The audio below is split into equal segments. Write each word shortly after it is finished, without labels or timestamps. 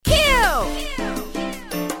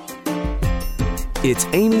It's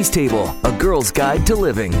Amy's Table, a girl's guide to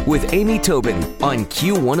living with Amy Tobin on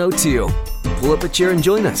Q102. Pull up a chair and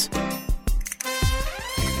join us.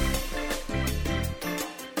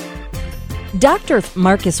 Dr.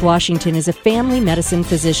 Marcus Washington is a family medicine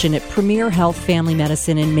physician at Premier Health Family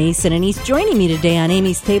Medicine in Mason, and he's joining me today on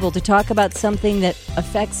Amy's Table to talk about something that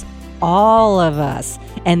affects all of us,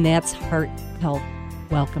 and that's heart health.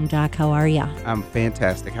 Welcome, Doc. How are you? I'm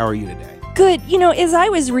fantastic. How are you today? Good. You know, as I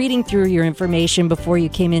was reading through your information before you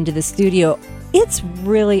came into the studio, it's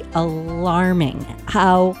really alarming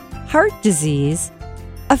how heart disease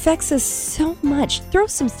affects us so much. Throw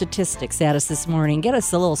some statistics at us this morning. Get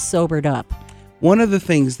us a little sobered up. One of the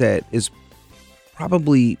things that is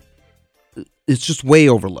probably, it's just way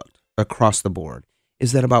overlooked across the board,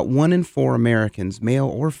 is that about 1 in 4 Americans, male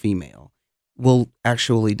or female, will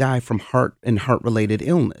actually die from heart and heart-related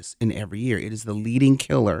illness in every year. It is the leading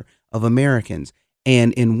killer of Americans.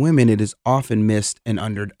 And in women, it is often missed and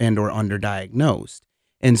or underdiagnosed.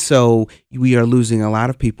 And so we are losing a lot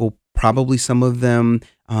of people, probably some of them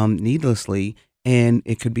needlessly, and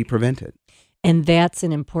it could be prevented. And that's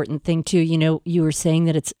an important thing, too. You know, you were saying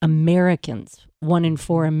that it's Americans. 1 in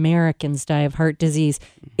 4 Americans die of heart disease.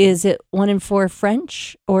 Is it 1 in 4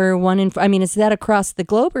 French or 1 in 4? I mean, is that across the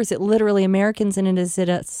globe, or is it literally Americans, and is it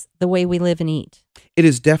us, the way we live and eat? It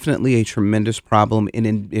is definitely a tremendous problem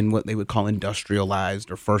in what they would call industrialized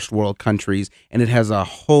or first world countries. And it has a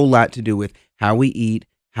whole lot to do with how we eat,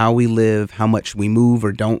 how we live, how much we move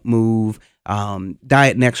or don't move,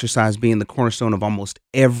 diet and exercise being the cornerstone of almost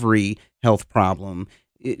every health problem.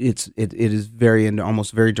 It is very and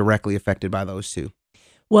almost very directly affected by those two.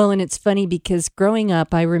 Well, and it's funny because growing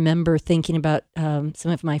up, I remember thinking about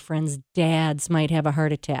some of my friends' dads might have a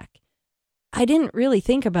heart attack. I didn't really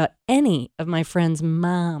think about any of my friends'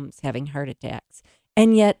 moms having heart attacks.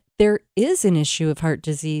 And yet there is an issue of heart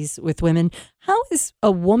disease with women. How is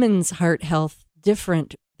a woman's heart health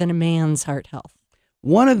different than a man's heart health?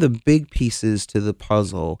 One of the big pieces to the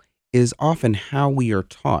puzzle is often how we are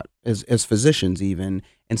taught as physicians even,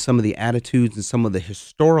 and some of the attitudes and some of the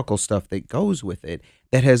historical stuff that goes with it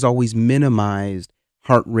that has always minimized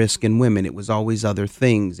heart risk in women. It was always other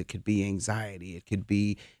things. It could be anxiety. It could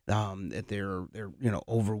be that they're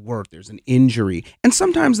overworked. There's an injury. And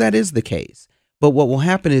sometimes that is the case. But what will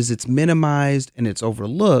happen is it's minimized and it's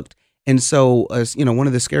overlooked. And so, one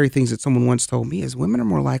of the scary things that someone once told me is women are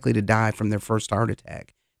more likely to die from their first heart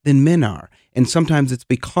attack than men are. And sometimes it's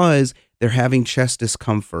because they're having chest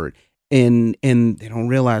discomfort and they don't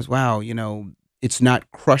realize, wow, it's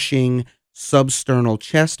not crushing substernal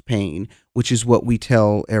chest pain, which is what we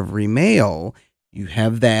tell every male. You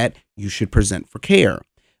have that, you should present for care.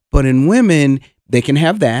 But in women, they can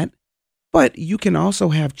have that, but you can also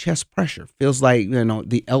have chest pressure. Feels like,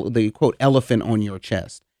 the quote elephant on your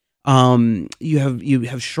chest. You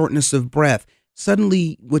have shortness of breath.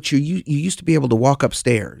 Suddenly, what you used to be able to walk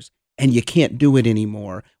upstairs, and you can't do it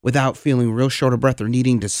anymore without feeling real short of breath or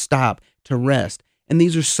needing to stop to rest. And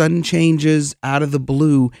these are sudden changes out of the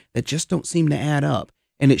blue that just don't seem to add up.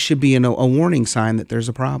 And it should be a warning sign that there's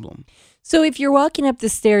a problem. So if you're walking up the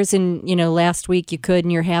stairs and, last week you could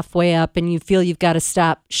and you're halfway up and you feel you've got to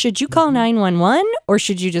stop, should you call 911 or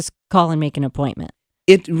should you just call and make an appointment?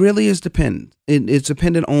 It really is dependent. It's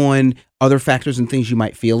dependent on other factors and things you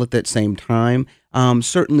might feel at that same time.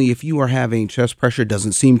 Certainly, if you are having chest pressure, it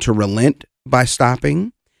doesn't seem to relent by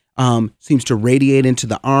stopping, seems to radiate into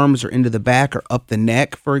the arms or into the back or up the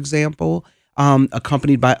neck, for example,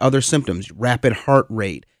 accompanied by other symptoms, rapid heart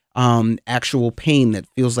rate, actual pain that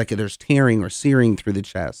feels like there's tearing or searing through the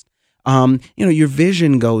chest. Your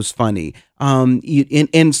vision goes funny.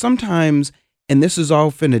 And sometimes, and this is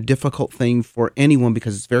often a difficult thing for anyone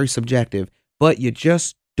because it's very subjective, but you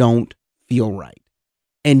just don't feel right.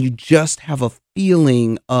 And you just have a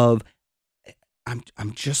feeling of,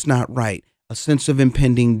 I'm just not right, a sense of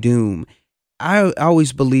impending doom. I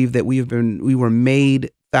always believe that we were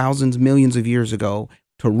made thousands, millions of years ago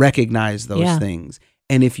to recognize those things.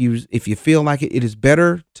 And if you feel like it is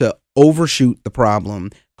better to overshoot the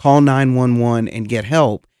problem, call 911 and get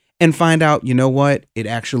help and find out, you know what, it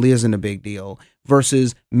actually isn't a big deal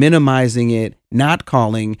versus minimizing it, not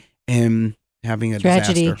calling, and having a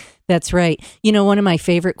tragedy. Disaster. That's right. One of my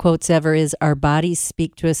favorite quotes ever is, our bodies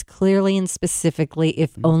speak to us clearly and specifically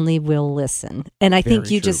if only we'll listen. And I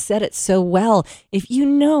think you just said it so well. If you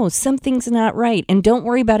know something's not right, and don't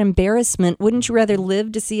worry about embarrassment, wouldn't you rather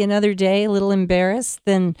live to see another day a little embarrassed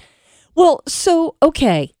than,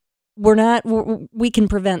 okay, we can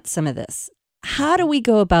prevent some of this. how do we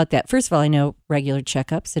go about that? First of all, I know regular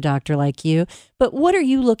checkups, a doctor like you, but what are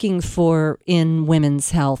you looking for in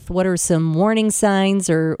women's health? What are some warning signs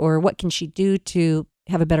or what can she do to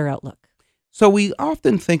have a better outlook? So we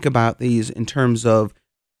often think about these in terms of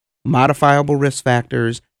modifiable risk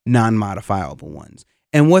factors, non-modifiable ones.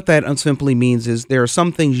 And what that simply means is there are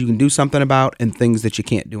some things you can do something about and things that you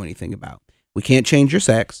can't do anything about. We can't change your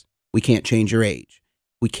sex. We can't change your age.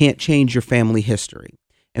 We can't change your family history.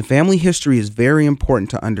 And family history is very important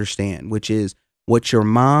to understand, which is what your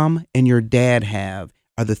mom and your dad have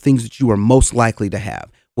are the things that you are most likely to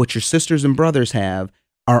have. What your sisters and brothers have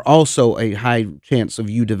are also a high chance of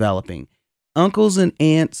you developing. Uncles and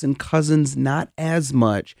aunts and cousins, not as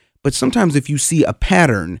much, but sometimes if you see a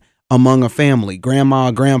pattern among a family,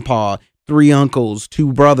 grandma, grandpa, 3 uncles,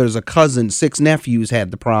 2 brothers, a cousin, 6 nephews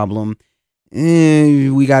had the problem,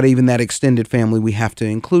 we got even that extended family we have to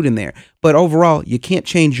include in there. But overall, you can't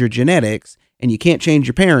change your genetics and you can't change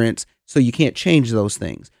your parents, so you can't change those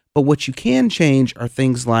things. But what you can change are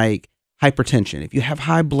things like hypertension. If you have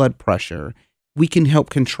high blood pressure, we can help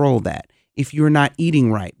control that. If you're not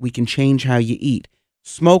eating right, we can change how you eat.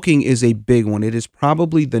 Smoking is a big one. It is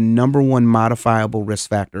probably the number one modifiable risk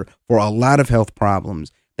factor for a lot of health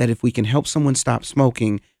problems that if we can help someone stop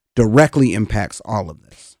smoking, directly impacts all of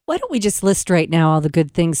this. Why don't we just list right now all the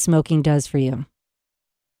good things smoking does for you?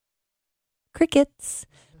 Crickets.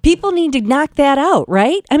 People need to knock that out,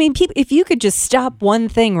 right? I mean, people, if you could just stop one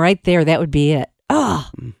thing right there, that would be it. Oh.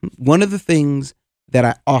 One of the things that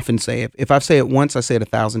I often say, if I say it once, I say it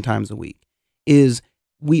 1,000 times a week, is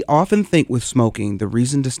we often think with smoking, the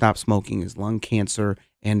reason to stop smoking is lung cancer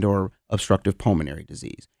and or obstructive pulmonary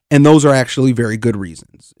disease. And those are actually very good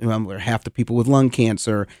reasons. Half the people with lung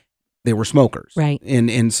cancer, they were smokers. Right.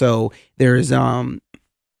 And so there is a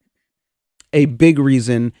big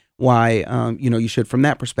reason why, you should from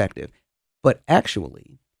that perspective. But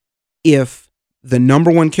actually, if the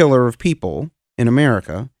number one killer of people in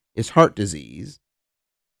America is heart disease,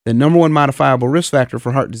 the number one modifiable risk factor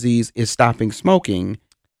for heart disease is stopping smoking.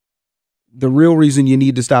 The real reason you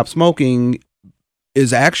need to stop smoking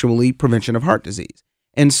is actually prevention of heart disease.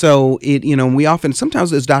 And so we often,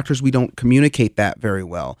 sometimes as doctors, we don't communicate that very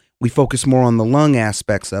well. We focus more on the lung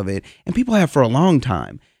aspects of it, and people have for a long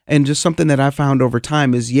time. And just something that I found over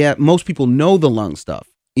time is, most people know the lung stuff,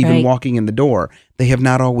 even right. Walking in the door. They have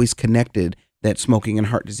not always connected that smoking and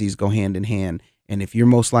heart disease go hand in hand. And if you're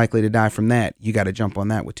most likely to die from that, you got to jump on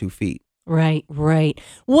that with 2 feet. Right.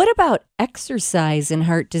 What about exercise and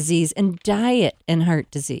heart disease and diet and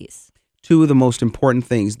heart disease? 2 of the most important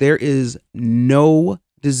things. There is no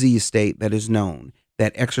disease state that is known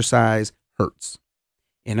that exercise hurts.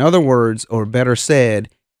 In other words, or better said,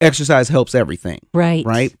 exercise helps everything.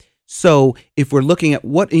 Right. So if we're looking at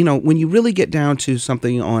what, when you really get down to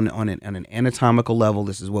something on an anatomical level,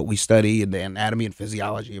 this is what we study in the anatomy and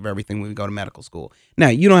physiology of everything when we go to medical school. Now,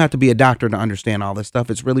 you don't have to be a doctor to understand all this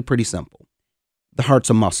stuff. It's really pretty simple. The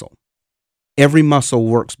heart's a muscle. Every muscle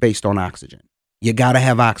works based on oxygen. You got to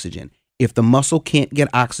have oxygen. If the muscle can't get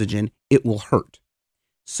oxygen, it will hurt.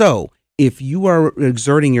 So if you are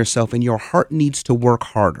exerting yourself and your heart needs to work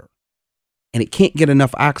harder and it can't get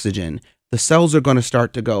enough oxygen, the cells are going to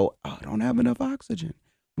start to go, I don't have enough oxygen.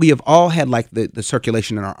 We have all had like the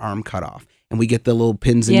circulation in our arm cut off and we get the little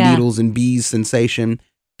pins and needles and bees sensation.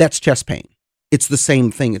 That's chest pain. It's the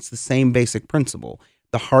same thing. It's the same basic principle.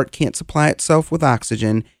 The heart can't supply itself with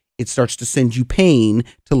oxygen. It starts to send you pain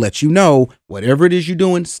to let you know whatever it is you're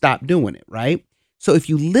doing, stop doing it, right? So if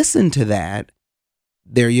you listen to that,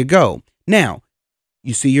 there you go. Now,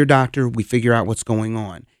 you see your doctor, we figure out what's going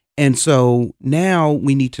on. And so now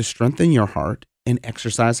we need to strengthen your heart, and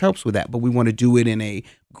exercise helps with that, but we want to do it in a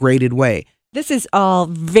graded way. This is all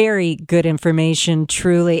very good information,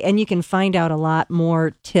 truly, and you can find out a lot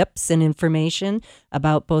more tips and information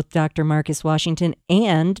about both Dr. Marcus Washington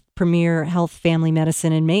and Premier Health Family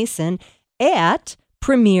Medicine in Mason at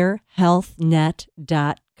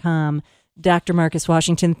premierhealthnet.com. Dr. Marcus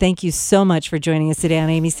Washington, thank you so much for joining us today on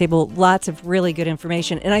Amy's Table. Lots of really good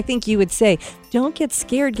information. And I think you would say, don't get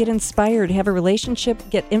scared, get inspired, have a relationship,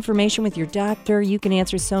 get information with your doctor. You can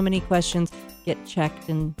answer so many questions, get checked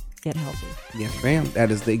and get healthy. Yes, ma'am. That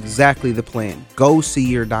is exactly the plan. Go see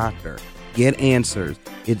your doctor. Get answers.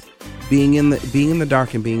 It's being in the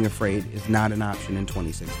dark and being afraid is not an option in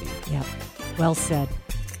 2016. Yep. Well said.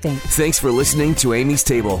 Thanks for listening to Amy's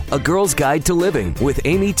Table, a girl's guide to living with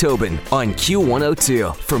Amy Tobin on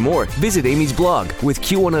Q102. For more, visit Amy's blog with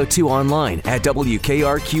Q102 online at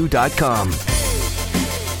WKRQ.com.